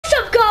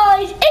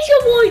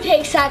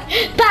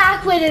Tiks-Tak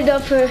back with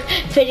another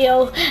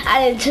video,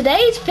 and in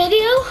today's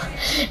video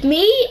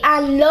me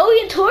and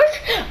Logan Torque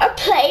are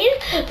playing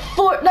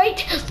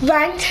Fortnite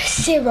ranked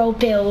 0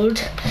 build.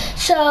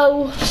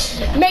 So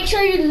make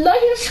sure you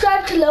like and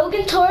subscribe to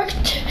Logan Torque.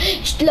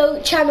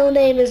 Channel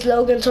name is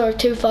Logan Torque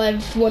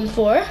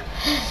 2514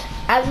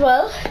 as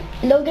well.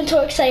 Logan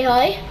Torque, say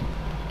hi.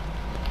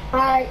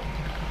 Hi.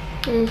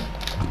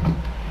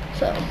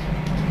 So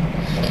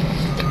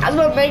as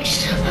well, make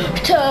sure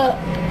to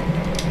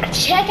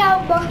check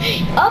out my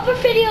other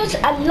videos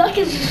and like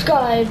and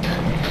subscribe.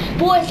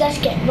 Boys, let's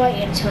get right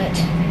into it.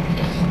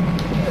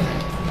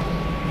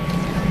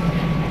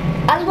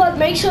 As well,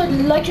 make sure to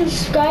like and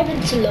subscribe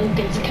into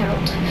Logan's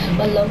account.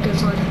 Well,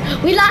 Logan's on.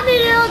 We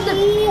landed on the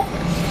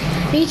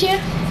beach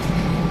here.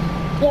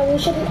 Yeah, we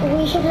should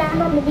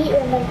land on the beach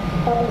and then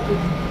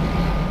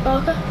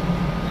Okay.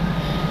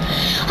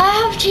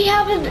 I actually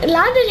haven't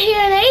landed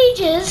here in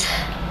ages.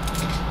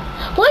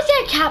 Why is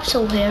there a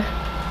capsule here?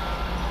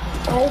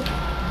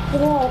 You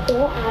know, I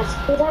don't ask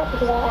you that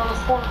because I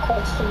asked that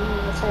question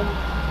all the time.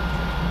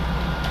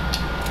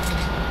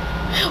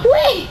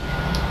 Wait!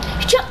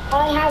 I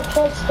have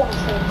choice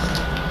glasses.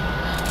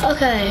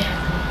 Okay.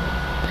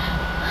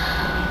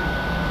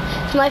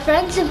 So my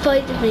friends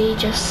invited me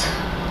just...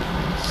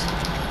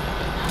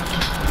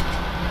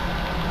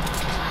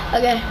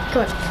 Okay,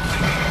 come on.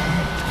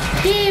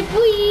 Yeah,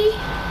 boy!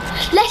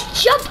 Let's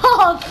jump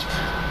off!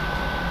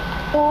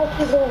 Well,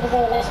 he's over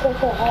there. Let's go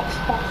for a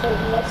hotspot so we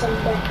can get some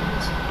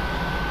weapons.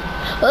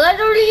 Well, I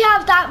don't really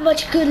have that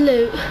much good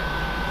loot.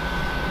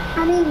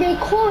 I mean, they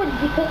could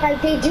because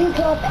like they do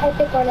drop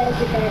epic or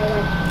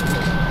legendary.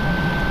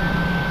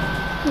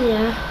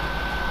 Yeah.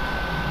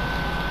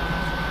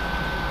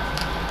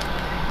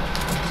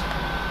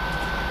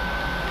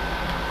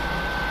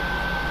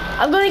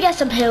 I'm gonna get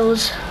some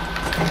pills.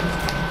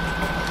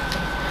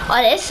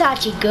 Oh, it's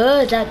actually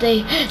good that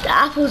the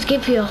apples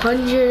give you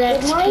 100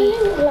 XP. Why are you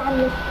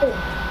landing too?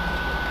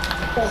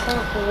 There's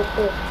half of it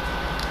too.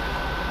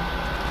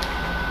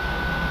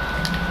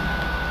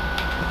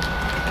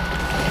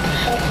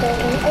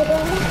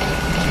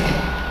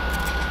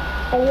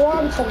 I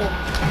want someone.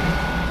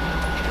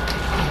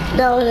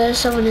 No, there's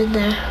someone in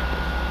there.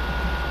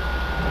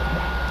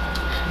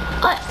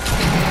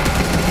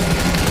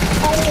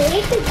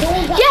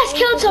 Yes,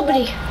 killed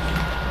somebody.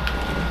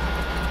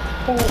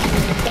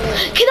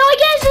 Can I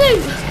get his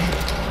loot?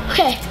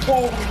 Okay.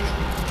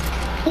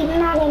 He's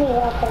not any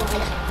weapon.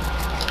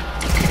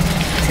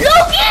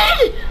 Logan!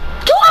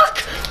 Talk!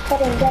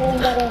 Get in.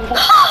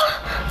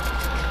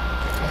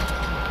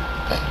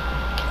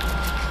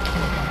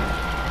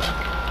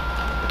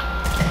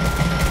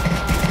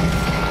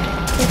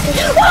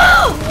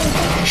 Whoa!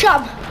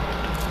 Shove.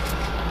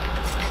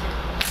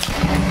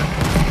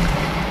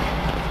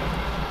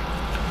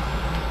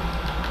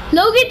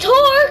 Logan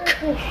Torque!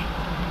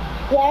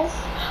 Yes?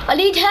 I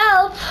need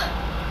help.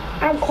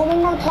 I'm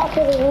coming on top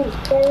of the roof.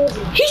 Where is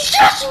he? He's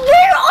just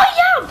where I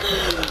am!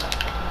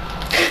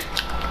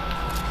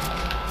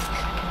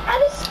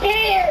 I'm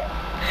scared.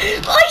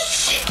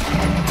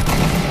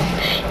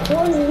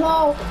 One's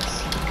locked.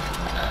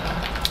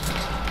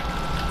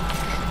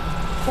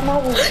 Come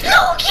on.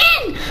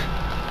 Logan!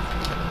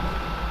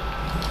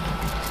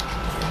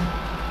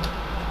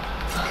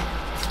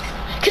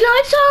 Can I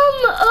have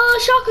some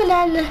shotgun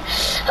and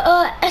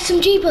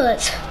SMG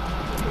bullets?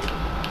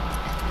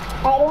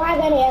 I don't have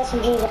any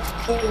SMGs.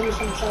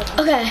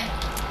 Okay.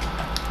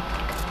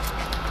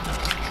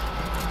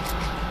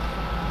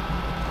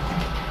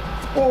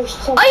 There's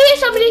some. I hear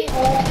somebody.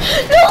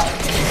 No!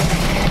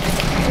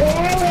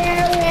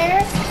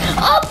 Where?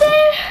 Up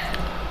there!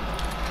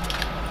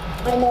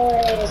 I know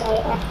where it is.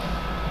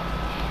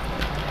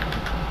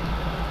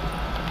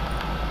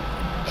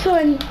 Come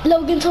on,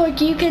 Logan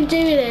Torque, you can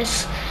do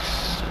this.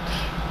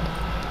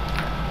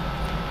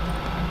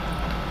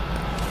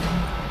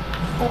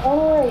 I don't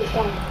know where he's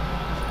from.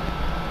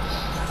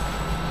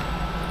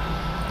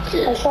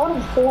 I shot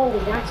him 40,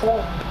 that's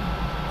all.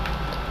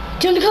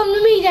 Do you want to come to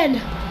me then?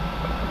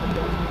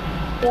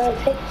 Yeah, I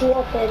picked you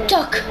up there.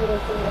 Duck.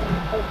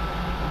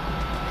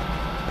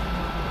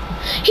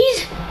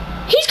 He's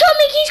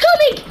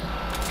coming!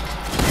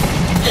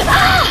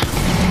 Ah!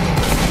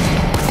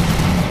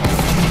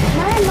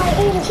 Man, my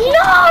aim is No!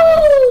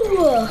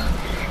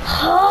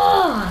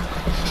 Ah!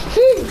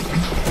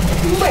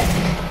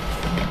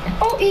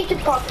 Oh, he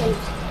just got me.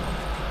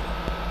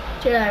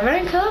 Did I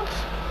rank up?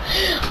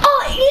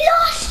 Oh, you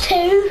lost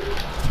 2!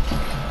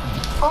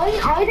 I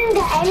didn't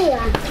get any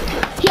rank.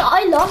 Yeah,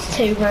 I lost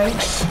 2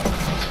 ranks.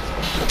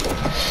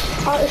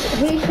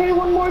 We play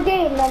one more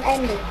game then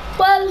end it.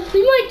 Well,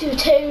 we might do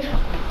 2.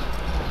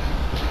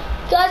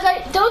 Guys,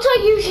 I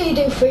usually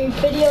do 3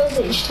 videos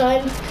each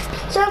time.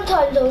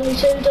 Sometimes only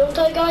 2, don't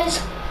I,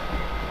 guys?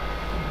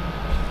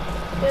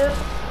 Yeah.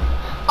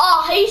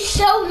 Oh, he's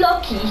so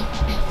lucky.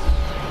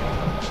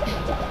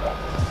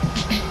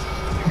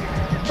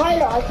 I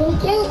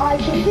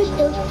think it's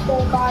just the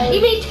guy.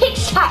 You mean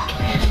Tiks-Tak?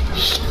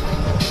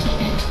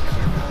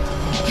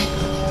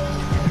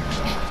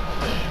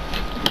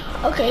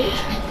 Okay.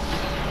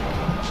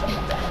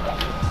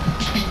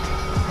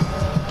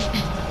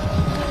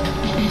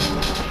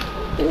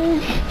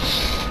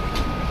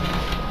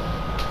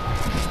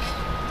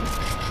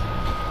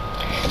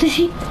 Does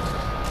he?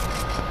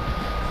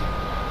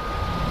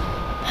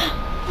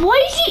 Why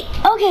is he?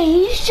 Okay,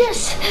 he's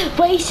just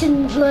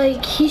wasting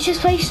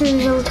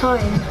his own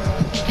time.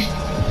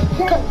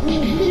 Yeah, he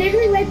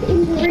literally went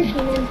in the ring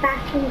and then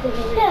back into the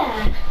ring.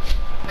 Yeah.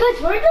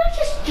 Guys, we're not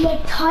just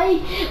like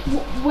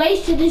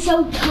wasting his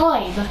own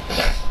time.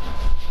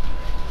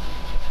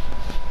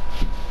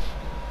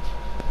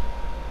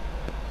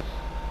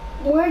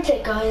 Weren't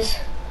it, guys?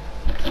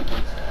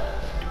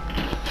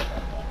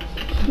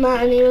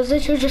 Man, he was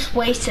literally just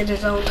wasting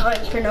his own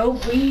time for no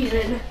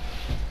reason.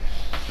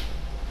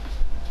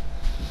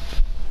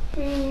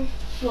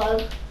 Well,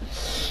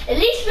 at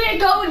least we're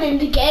going in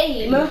the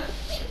game.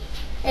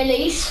 At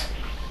least.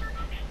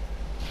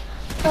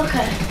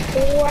 Okay.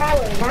 Wow,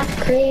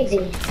 that's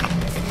crazy.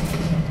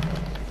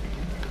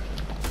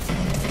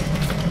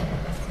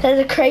 There's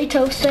a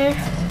Kratos there.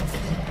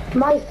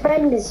 My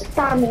friend is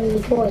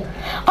spamming the boy.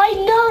 I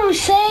know,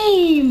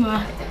 same.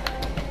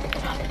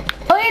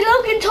 Okay,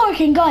 Logan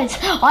talking, guys.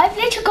 I've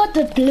literally got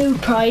the blue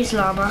prize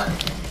llama.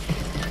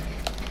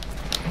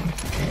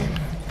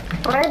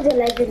 I have the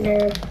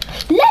legendary.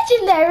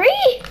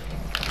 Legendary?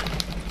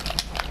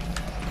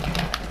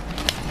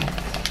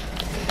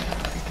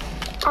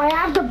 I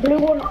have the blue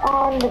one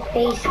on the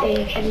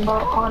PlayStation,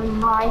 but on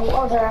my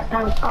other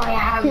account I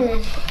have.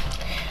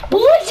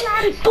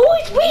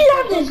 Boys, we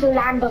landed. Just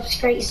land up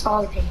straight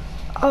salty.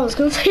 I was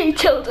gonna say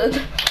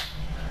tilted.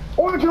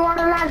 Or do you want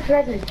to land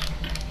pleasant?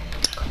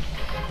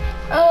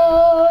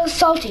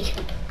 Salty.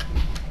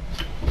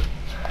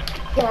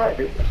 Yeah,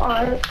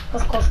 alright,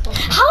 of course.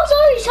 How's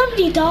already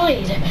somebody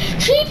died?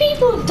 3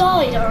 people have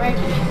died already.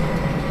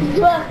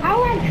 Yeah, I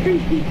had 3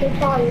 people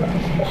die.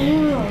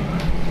 Yeah.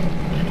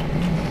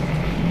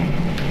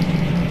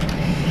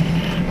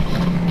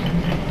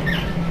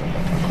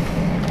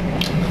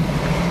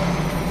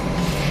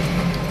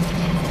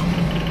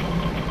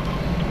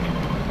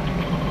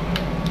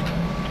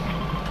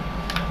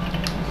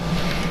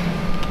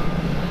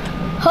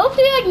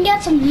 Hopefully I can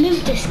get some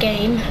loot this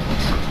game.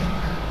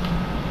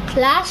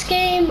 Last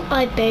game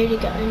I barely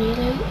got any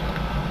loot.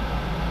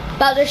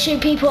 But they shoot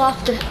people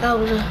off the sky.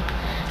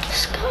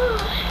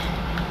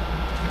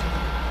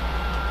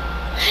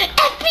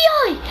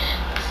 FBI!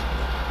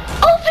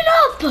 Open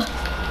up!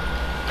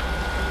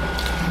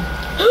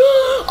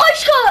 I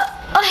just got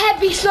a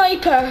heavy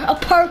sniper, a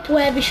purple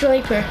heavy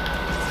sniper.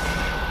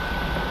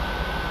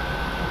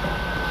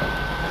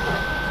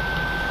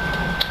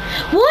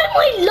 Why am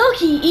I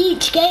lucky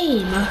each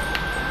game?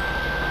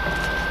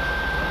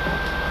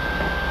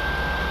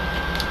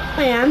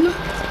 I am.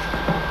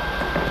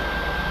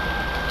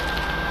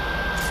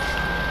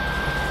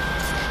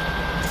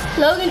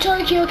 Logan,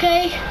 Torque, you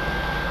okay?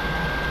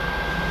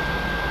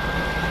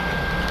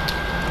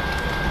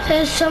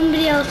 There's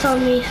somebody else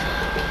on me.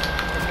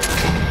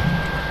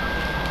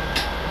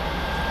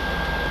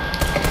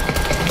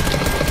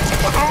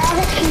 I have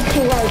a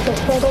TP rifle,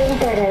 so don't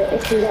get it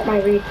if you get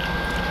my read.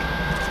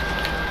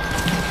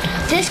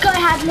 This guy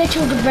had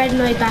literally the red in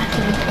my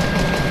background.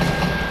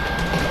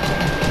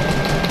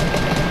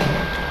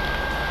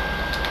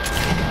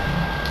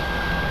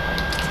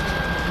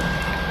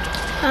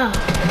 Oh.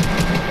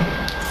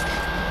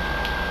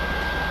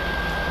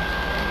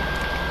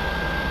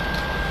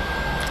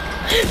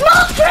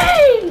 My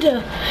friend!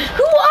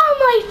 Who are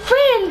my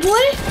friend,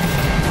 boy?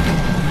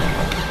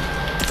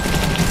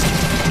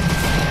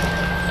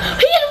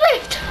 He had a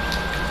rift!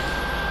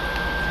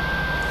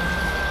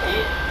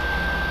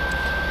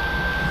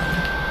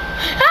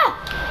 Ah!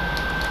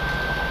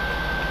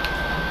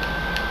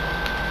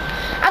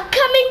 I'm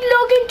coming,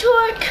 Logan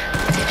Torque!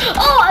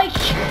 Oh,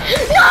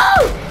 no!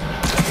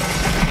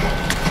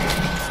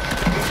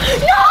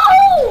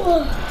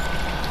 No!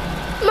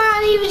 Man,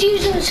 he was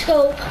using the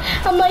scope.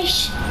 And my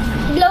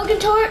Logan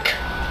Torque.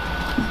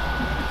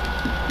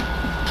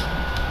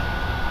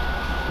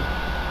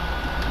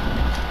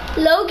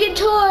 Logan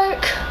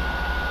Torque.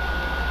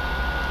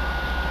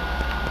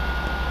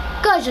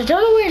 Guys, I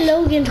don't know where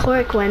Logan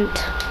Torque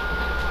went.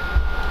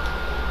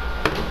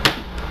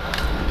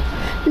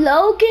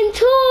 Logan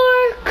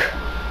Torque.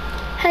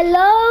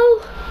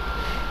 Hello?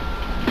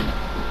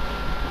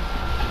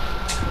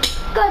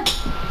 God,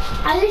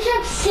 I just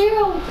have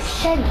 0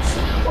 cents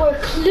or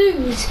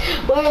clues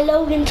where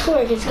Logan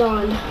Torque is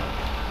gone.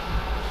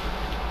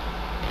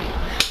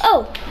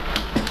 Oh,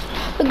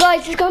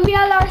 guys, it's gonna be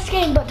our last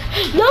game, but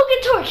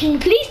Logan Torque, can you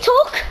please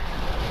talk?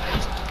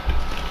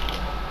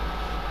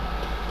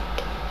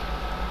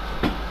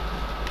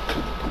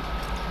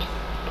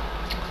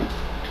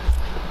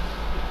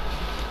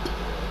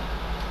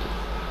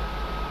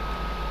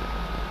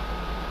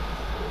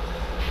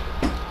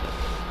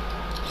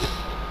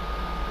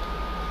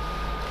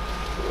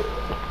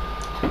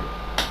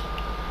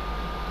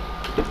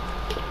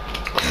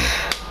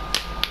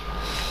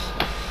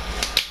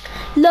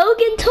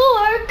 Logan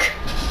Torque.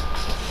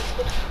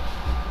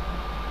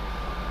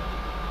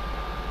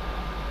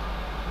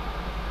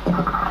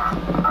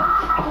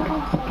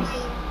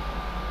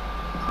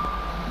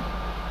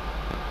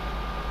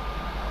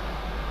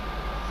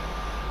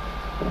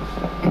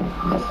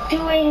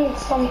 doing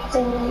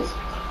something.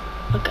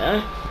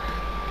 Okay.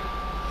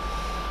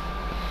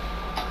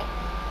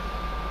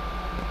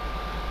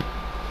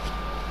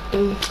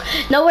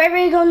 Now where are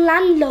we going to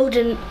land,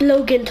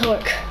 Logan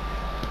Torque?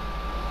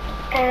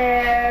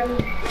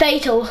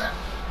 Fatal.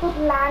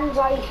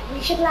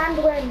 We should land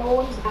where no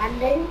one's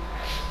landing.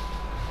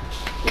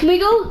 Can we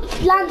go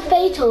land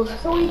Fatal?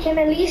 So we can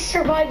at least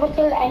survive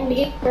until the end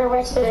of the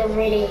rest of the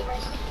video.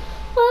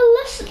 Well,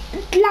 let's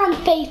land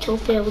Fatal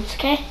Fields,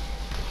 okay?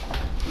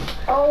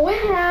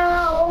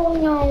 Oh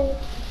no.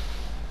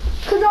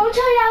 Because I'll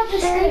tell you how to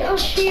Fatal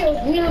Field,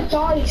 we'll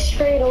die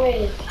straight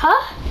away.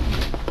 Huh?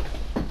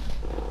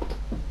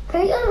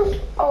 Fatal?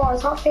 Oh, I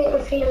thought Fatal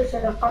Fields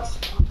in the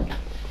first one.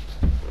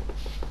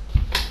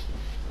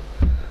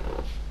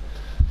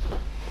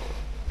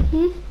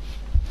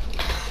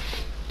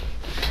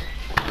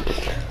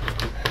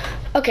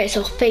 Okay,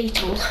 so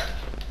Fatal.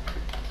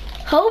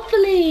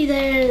 Hopefully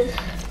there's...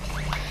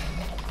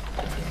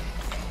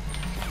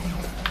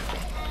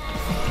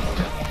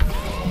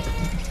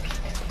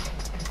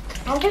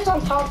 I'm just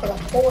on top of the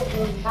whole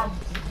room.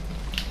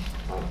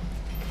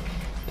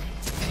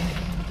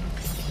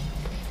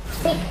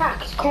 Tiks-Tak,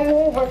 come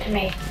over to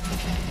me.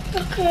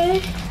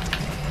 Okay.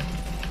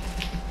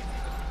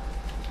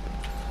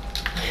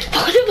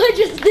 What if I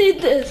just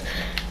did this?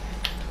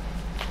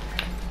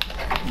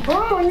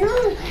 Bro,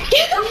 no.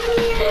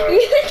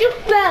 You just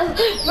fell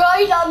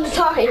right on the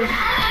time.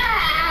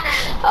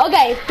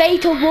 Okay,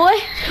 Fatal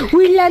boy,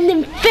 we land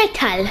in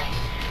Fatal.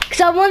 Because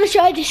I want to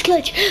try this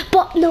glitch.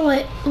 But no,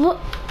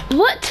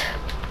 what?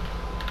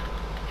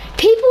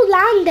 People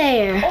land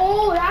there.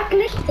 Oh, that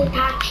glitch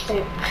detached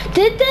it.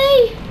 Did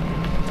they?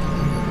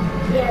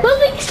 Yes. Well,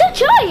 we can still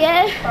try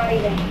it.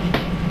 Friday.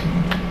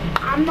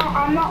 I'm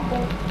not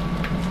going.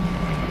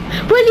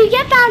 Will you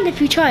get banned if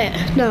you try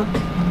it? No.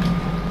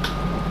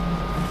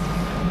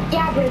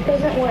 Yeah, but it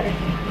doesn't work.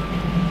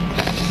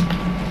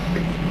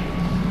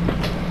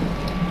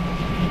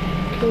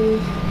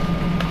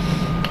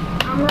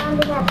 I'm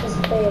rounding up the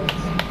space.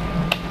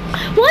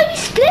 Why are you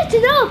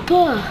splitting up?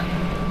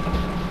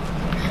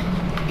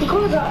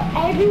 Because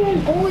everyone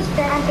goes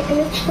there and the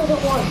glitch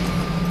doesn't work.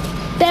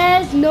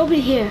 There's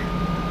nobody here.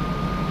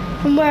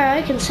 From where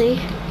I can see.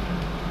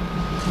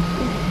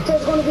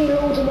 There's going to be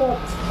loads of more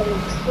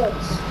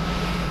glitches.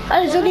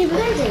 There's only... Oh,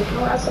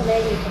 that's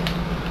amazing.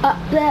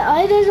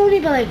 There's only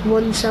been like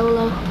one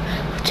solo.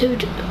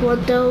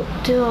 One duo.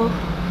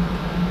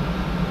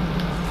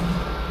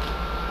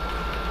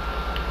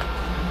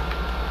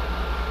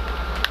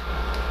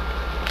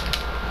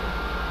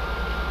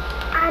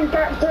 And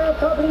they're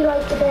probably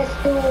like the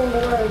best duo in the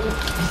world.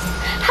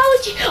 How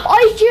would you...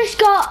 I just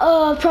got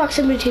a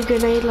proximity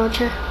grenade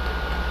launcher.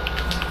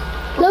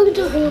 Logan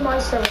Give me my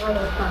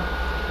survival pack.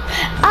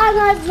 And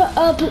I've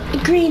a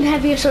green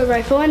heavy assault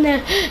rifle and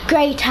a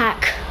grey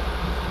tack.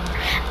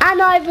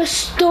 And I have a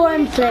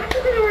storm flip. It's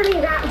not really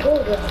that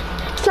good.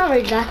 It's not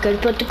really that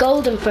good, but the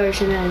golden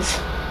version is.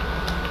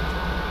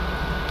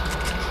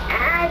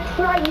 It's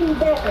slightly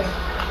better.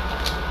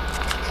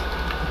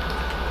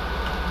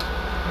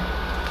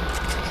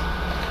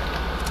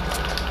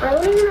 I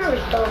don't even have a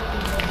stock.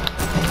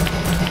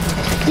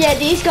 Yeah,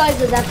 these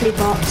guys are definitely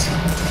bots.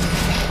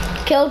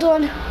 Killed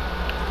one.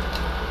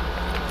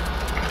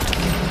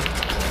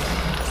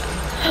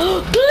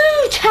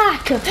 Blue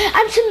tack and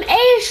some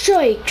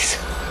airstrikes.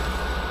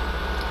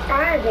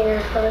 I have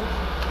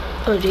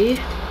airstrikes. Oh, do you?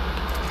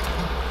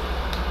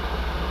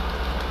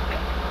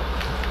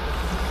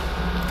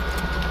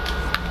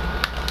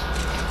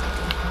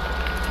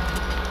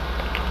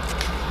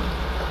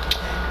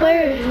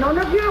 Where? None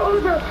of your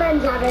other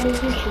friends have any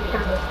YouTube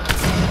channels.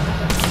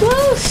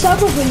 Well,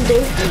 some of them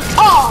do.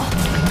 Oh!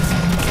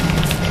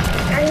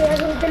 And you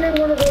haven't been in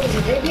one of those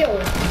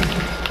videos.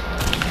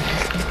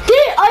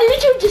 I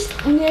literally just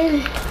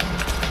nearly...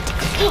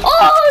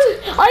 Oh!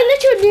 I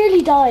literally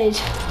nearly died.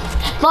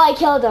 But I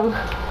killed him.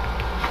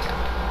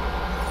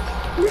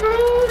 No,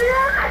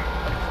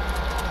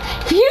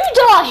 You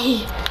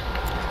die!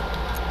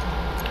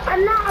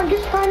 I'm not. I'm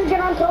just trying to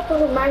get on top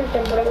of a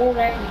mountain, but it won't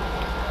let me.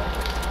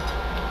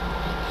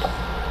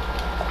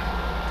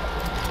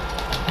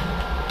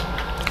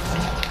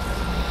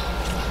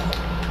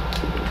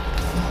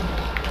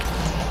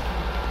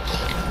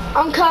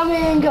 I'm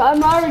coming.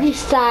 I'm already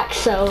stacked,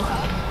 so...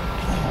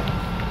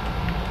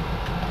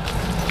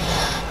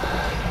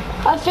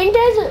 I think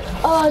there's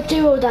a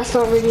duo that's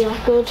not really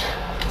that good.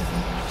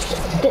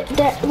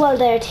 Well,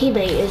 their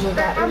teammate isn't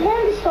that I'm good.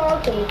 going to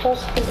stalk you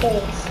just in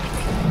case.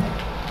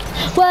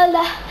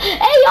 Well,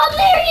 hey, I'm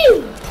near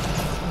you!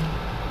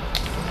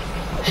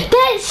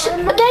 There's a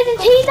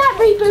team that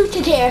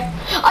rebooted here.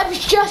 I was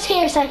just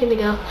here a second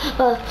ago.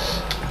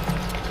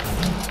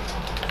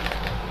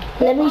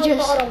 Let me I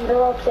just... saw them.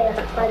 They're up there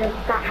by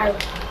that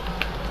house.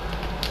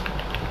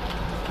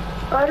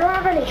 I don't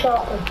have any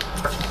chocolate.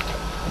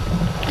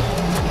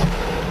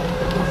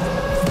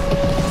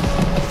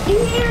 Do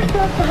you hear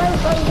the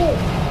house I did?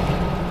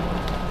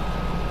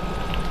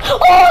 Oh,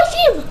 I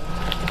see him!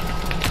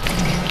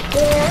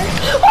 Yeah.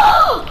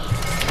 Oh!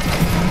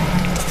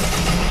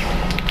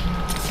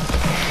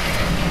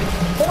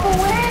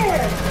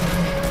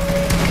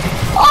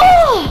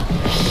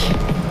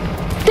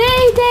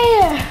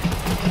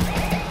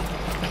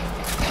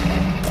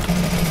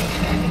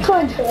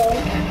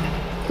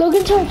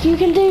 Logan Turk, you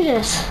can do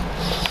this.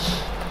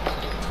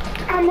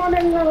 I'm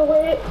running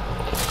away.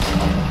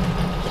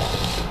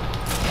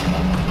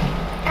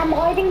 I'm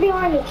hiding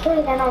behind the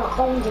tree, then I'll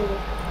come to you.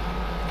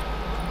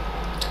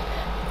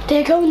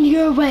 They're going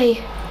your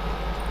way.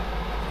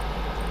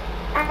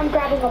 I'm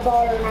grabbing a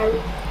baller now.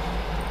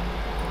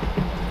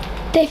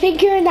 They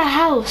think you're in the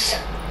house.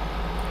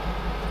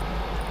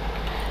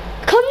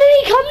 Come to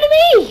me, come to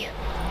me!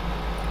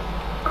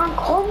 I'm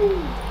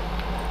coming.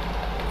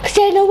 Because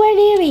they're nowhere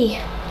near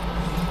me.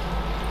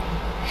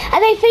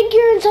 And they think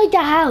you're inside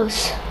the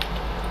house.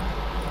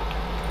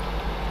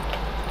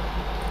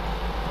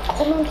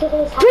 Come into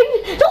this house. Bring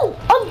me, no,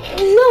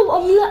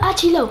 I'm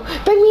actually low.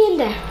 Bring me in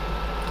there.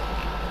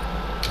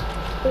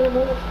 Go!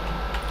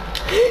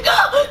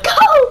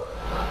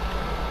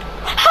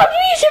 How do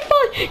you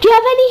survive? Do you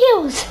have any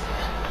heals?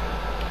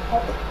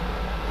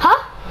 Huh?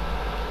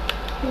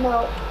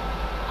 No.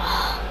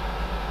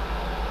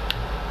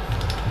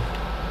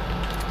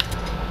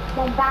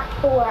 One back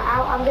door.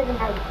 I'm getting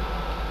out.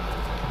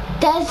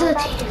 There's a I'm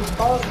back in the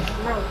balls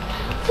now.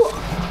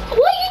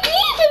 Why are you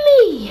leaving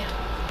me?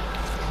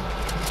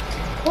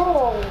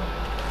 Whoa.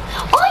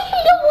 I'm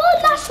the one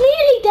that's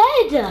nearly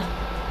dead.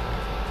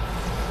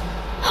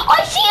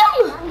 I see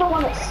him. I'm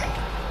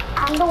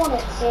the one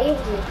that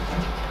saved you.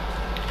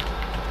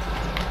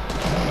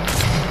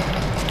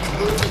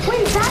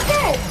 Wait, is that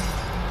dead?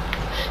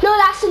 No,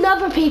 that's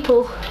another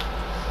people.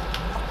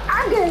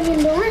 I'm getting in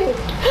the ring.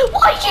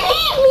 Why'd you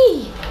leave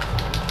me?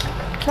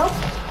 Nope,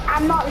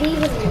 I'm not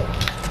leaving you.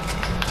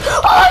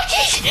 Oh,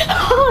 jeez.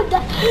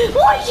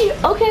 Why'd you?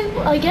 Okay,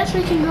 well, I guess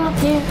we can go up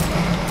here.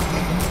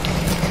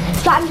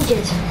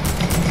 Bandages.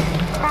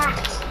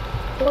 Cracked.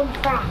 One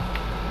crack.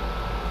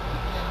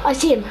 I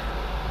see him.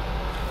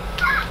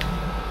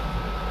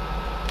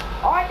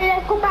 Alright,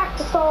 let's go back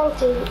to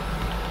Salty.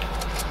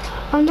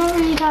 I'm not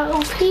really that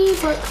OP,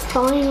 but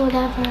fine,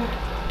 whatever.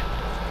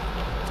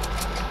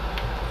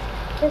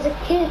 There's a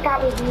kid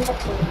that was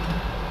missing.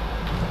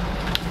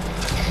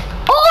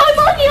 Oh, I'm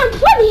only on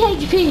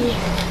 20 HP.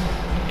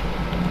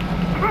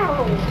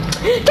 How?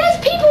 There's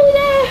people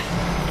there.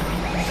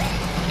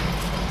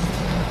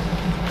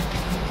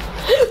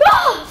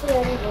 Ah!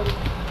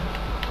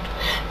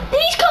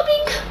 He's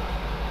coming.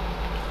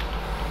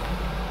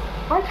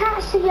 I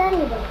can't see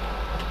anything.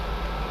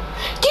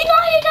 Do you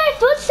not hear their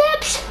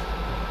footsteps?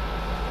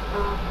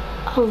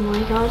 Oh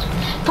my god.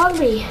 Follow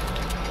me.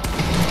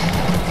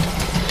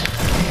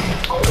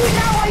 Oh,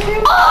 now I do.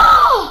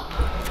 Oh!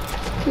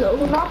 No,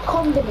 Do not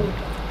come to me.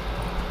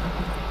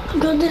 I'm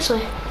going this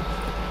way.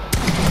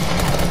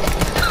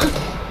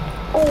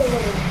 Oh,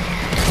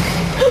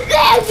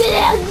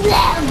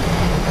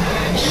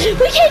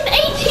 We came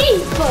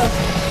 18th. but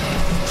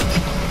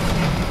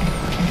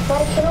I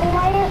kill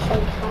my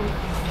airship.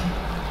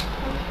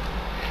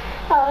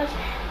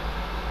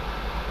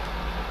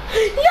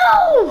 No!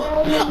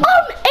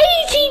 I'm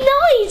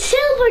 89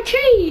 silver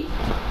tree.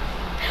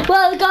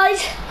 Well,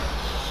 guys,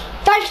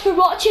 thanks for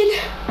watching.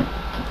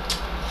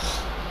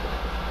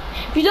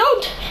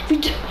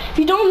 If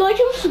you don't like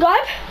and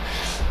subscribe,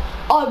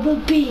 I will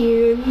be in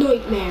your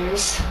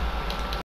nightmares.